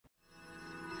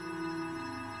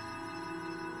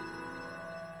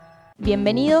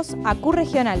Bienvenidos a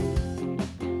Q.Regional.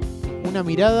 Una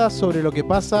mirada sobre lo que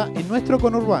pasa en nuestro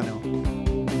conurbano.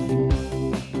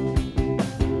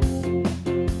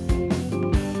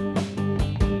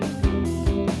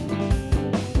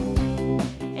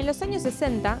 En los años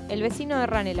 60, el vecino de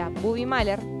Ranela, Bubi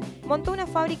Mahler, montó una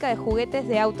fábrica de juguetes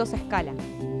de autos a escala.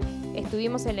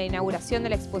 Estuvimos en la inauguración de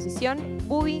la exposición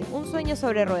Bubi, un sueño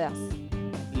sobre ruedas.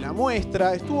 La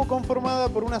muestra estuvo conformada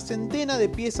por una centena de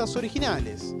piezas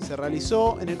originales. Se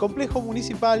realizó en el complejo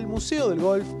municipal Museo del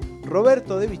Golf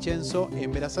Roberto de Vicenzo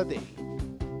en Berazategui.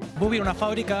 Bubi era una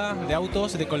fábrica de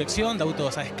autos de colección, de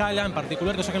autos a escala, en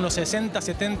particular que surgió en los 60,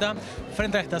 70,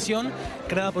 frente a la estación,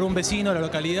 creada por un vecino de la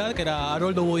localidad, que era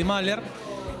Haroldo Bubi Mahler.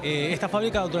 Esta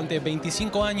fábrica durante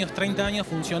 25 años, 30 años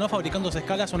funcionó fabricando a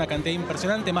escalas una cantidad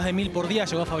impresionante, más de 1000 por día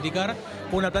llegó a fabricar,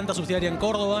 por una planta subsidiaria en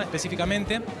Córdoba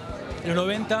específicamente. En los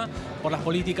 90, por las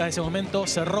políticas de ese momento,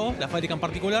 cerró la fábrica en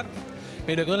particular,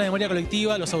 pero quedó en la memoria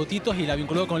colectiva los autitos y la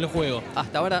vinculó con el juego.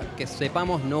 Hasta ahora, que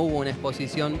sepamos, no hubo una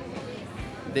exposición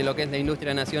de lo que es la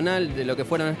industria nacional, de lo que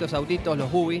fueron estos autitos,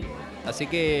 los Bubi. Así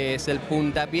que es el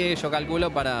puntapié, yo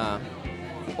calculo, para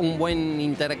un buen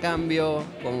intercambio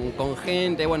con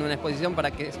gente, bueno, una exposición para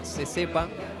que se sepa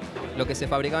lo que se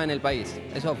fabricaba en el país.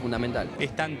 Eso es fundamental.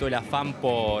 Es tanto el afán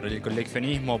por el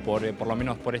coleccionismo, por lo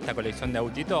menos por esta colección de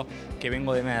autitos, que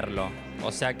vengo de Merlo.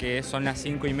 O sea que son las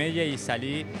 5:30 y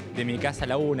salí de mi casa a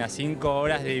la 1, 5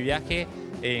 horas de viaje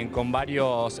con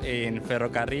varios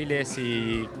ferrocarriles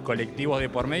y colectivos de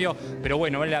por medio. Pero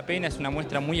bueno, vale la pena, es una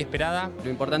muestra muy esperada. Lo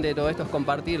importante de todo esto es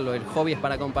compartirlo, el hobby es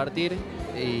para compartir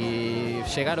y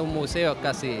llegar a un museo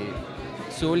casi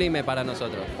sublime para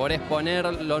nosotros. Por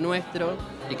exponer lo nuestro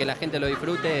y que la gente lo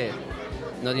disfrute,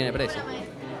 no tiene precio.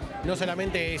 No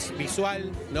solamente es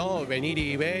visual, ¿no? Venir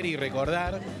y ver y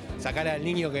recordar, sacar al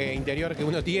niño interior que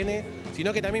uno tiene,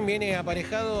 sino que también viene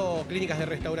aparejado clínicas de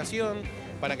restauración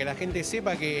para que la gente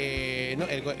sepa que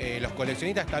los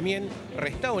coleccionistas también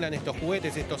restauran estos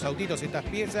juguetes, estos autitos, estas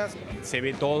piezas. Se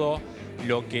ve todo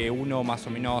lo que uno más o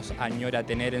menos añora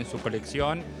tener en su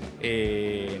colección.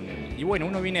 Y bueno,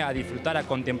 uno viene a disfrutar, a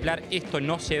contemplar. Esto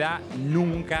no se da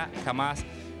nunca, jamás.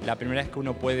 La primera vez que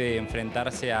uno puede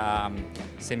enfrentarse a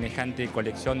semejante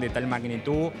colección de tal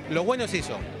magnitud. Lo bueno es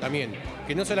eso también,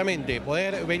 que no solamente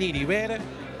poder venir y ver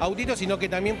autitos, sino que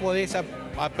también podés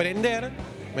aprender,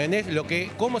 ¿entendés?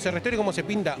 Cómo se restaura y cómo se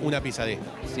pinta una pieza de esto.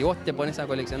 Si vos te pones a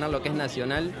coleccionar lo que es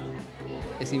nacional,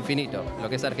 es infinito, lo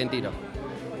que es argentino.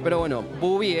 Pero bueno,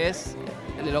 Bubi es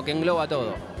lo que engloba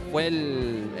todo. Fue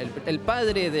el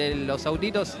padre de los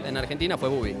autitos en Argentina, fue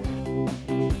Bubi.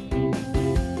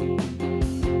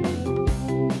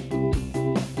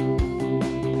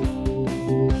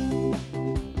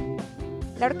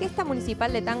 La Orquesta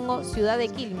Municipal de Tango Ciudad de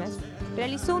Quilmes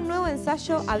realizó un nuevo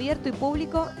ensayo abierto y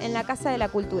público en la Casa de la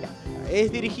Cultura.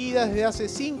 Es dirigida desde hace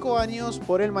 5 años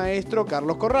por el maestro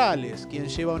Carlos Corrales, quien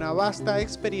lleva una vasta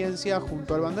experiencia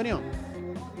junto al bandoneón.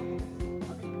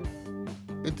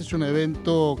 Este es un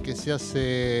evento que se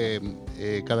hace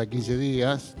cada 15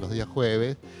 días, los días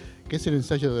jueves, que es el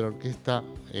ensayo de la Orquesta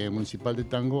Municipal de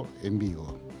Tango en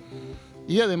Vigo.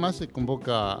 Y además se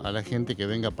convoca a la gente que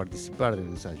venga a participar del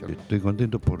ensayo. Estoy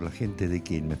contento por la gente de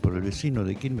Quilmes, por el vecino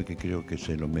de Quilmes que creo que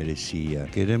se lo merecía.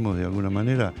 Queremos de alguna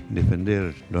manera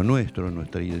defender lo nuestro,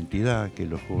 nuestra identidad, que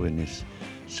los jóvenes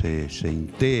se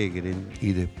integren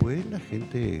y después la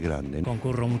gente grande.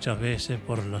 Concurro muchas veces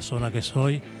por la zona que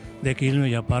soy de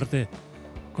Quilmes y aparte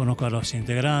conozco a los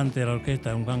integrantes de la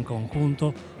orquesta, un gran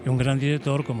conjunto y un gran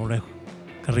director como lo es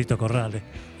Carlito Corrales.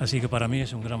 Así que para mí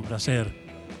es un gran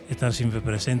placer estar siempre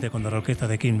presente cuando la orquesta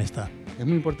de Quilmes está. Es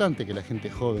muy importante que la gente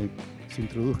joven se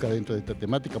introduzca dentro de esta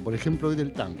temática, por ejemplo, hoy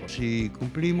del tango. Si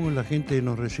cumplimos, la gente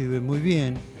nos recibe muy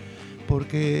bien,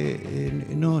 porque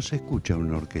no se escucha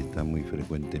una orquesta muy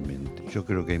frecuentemente. Yo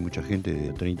creo que hay mucha gente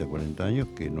de 30, 40 años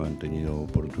que no han tenido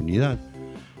oportunidad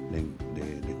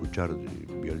de escuchar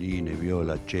violines,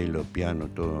 viola, cello, piano,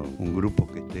 todo un grupo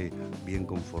que esté bien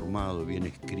conformado, bien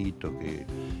escrito, que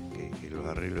los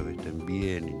arreglos estén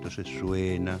bien, entonces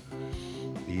suena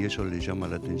y eso les llama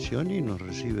la atención y nos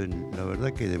reciben, la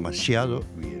verdad que demasiado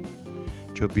bien.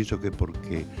 Yo pienso que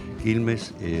porque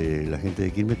Quilmes, la gente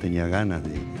de Quilmes tenía ganas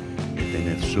de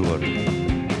tener su orquesta.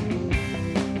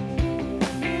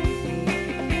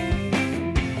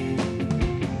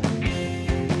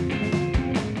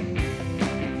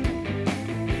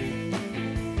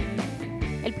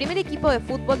 El primer equipo de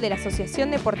fútbol de la Asociación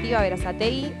Deportiva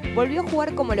Berazategui volvió a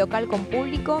jugar como local con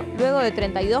público luego de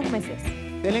 32 meses.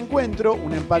 Del encuentro,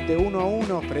 un empate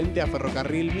 1-1 frente a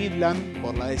Ferrocarril Midland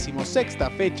por la 16ª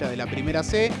fecha de la Primera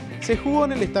C se jugó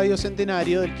en el Estadio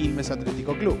Centenario del Quilmes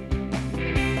Atlético Club.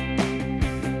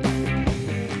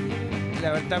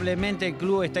 lamentablemente el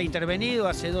club está intervenido,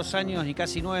 hace 2 años y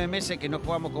casi 9 meses que no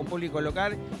jugamos con público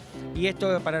local y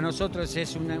esto para nosotros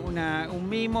es un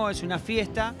mimo, es una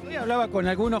fiesta. Hoy hablaba con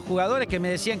algunos jugadores que me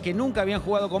decían que nunca habían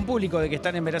jugado con público de que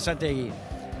están en Berazategui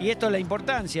y esto es la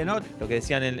importancia, ¿no? Lo que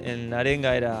decían en la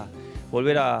arenga era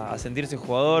volver a sentirse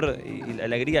jugador y la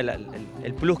alegría,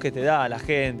 el plus que te da a la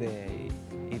gente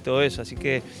y todo eso, así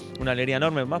que una alegría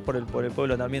enorme, más por el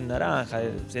pueblo también naranja,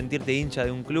 de sentirte hincha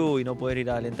de un club y no poder ir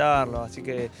a alentarlo, así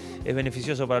que es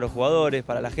beneficioso para los jugadores,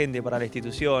 para la gente, para la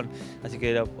institución, así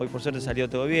que hoy por suerte salió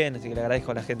todo bien, así que le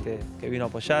agradezco a la gente que vino a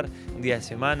apoyar, un día de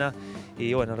semana,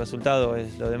 y bueno, el resultado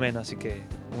es lo de menos, así que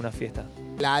una fiesta.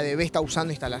 La ADB está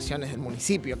usando instalaciones del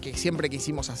municipio, que siempre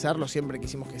quisimos hacerlo, siempre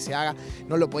quisimos que se haga,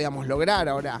 no lo podíamos lograr.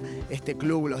 Ahora este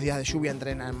club los días de lluvia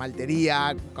entrena en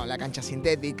maltería, con la cancha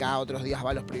sintética, otros días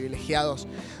va a los privilegiados,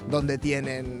 donde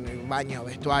tienen baño,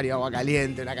 vestuario, agua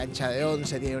caliente, una cancha de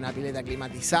 11, tiene una pileta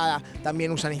climatizada.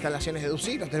 También usan instalaciones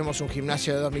deducidos, tenemos un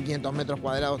gimnasio de 2.500 metros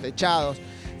cuadrados techados.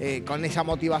 Con esa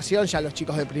motivación ya los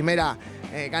chicos de primera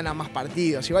ganan más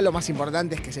partidos. Igual lo más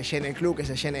importante es que se llene el club, que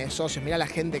se llene de socios. Mirá la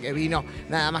gente que vino,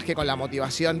 nada más que con la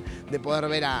motivación de poder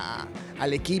ver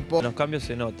al equipo. Los cambios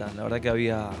se notan, la verdad que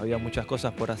había muchas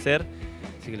cosas por hacer,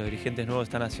 así que los dirigentes nuevos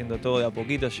están haciendo todo de a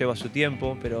poquito, lleva su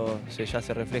tiempo, pero ya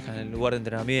se refleja en el lugar de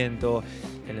entrenamiento,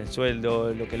 en el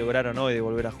sueldo, lo que lograron hoy de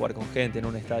volver a jugar con gente en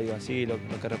un estadio así, lo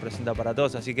que representa para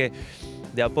todos, así que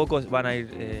de a poco van a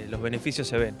ir, los beneficios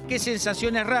se ven. Qué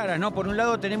sensaciones raras, ¿no? Por un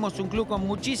lado tenemos un club con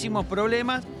muchísimos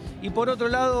problemas y por otro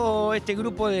lado este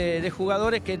grupo de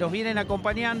jugadores que nos vienen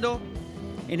acompañando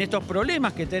en estos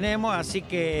problemas que tenemos, así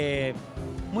que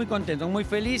muy contento, muy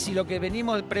feliz y lo que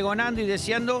venimos pregonando y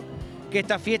deseando que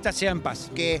esta fiesta sea en paz.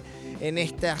 Que en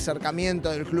este acercamiento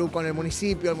del club con el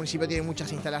municipio tiene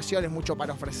muchas instalaciones, mucho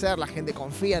para ofrecer, la gente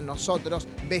confía en nosotros,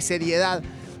 ve seriedad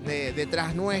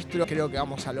detrás nuestro. Creo que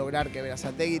vamos a lograr que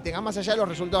Berazategui tenga, más allá de los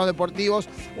resultados deportivos,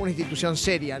 una institución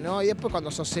seria, ¿no? Y después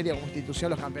cuando sos seria como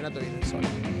institución, los campeonatos vienen solos.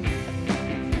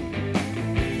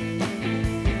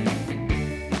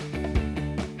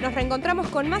 Nos reencontramos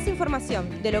con más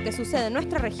información de lo que sucede en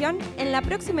nuestra región en la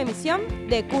próxima emisión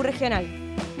de Q.Regional.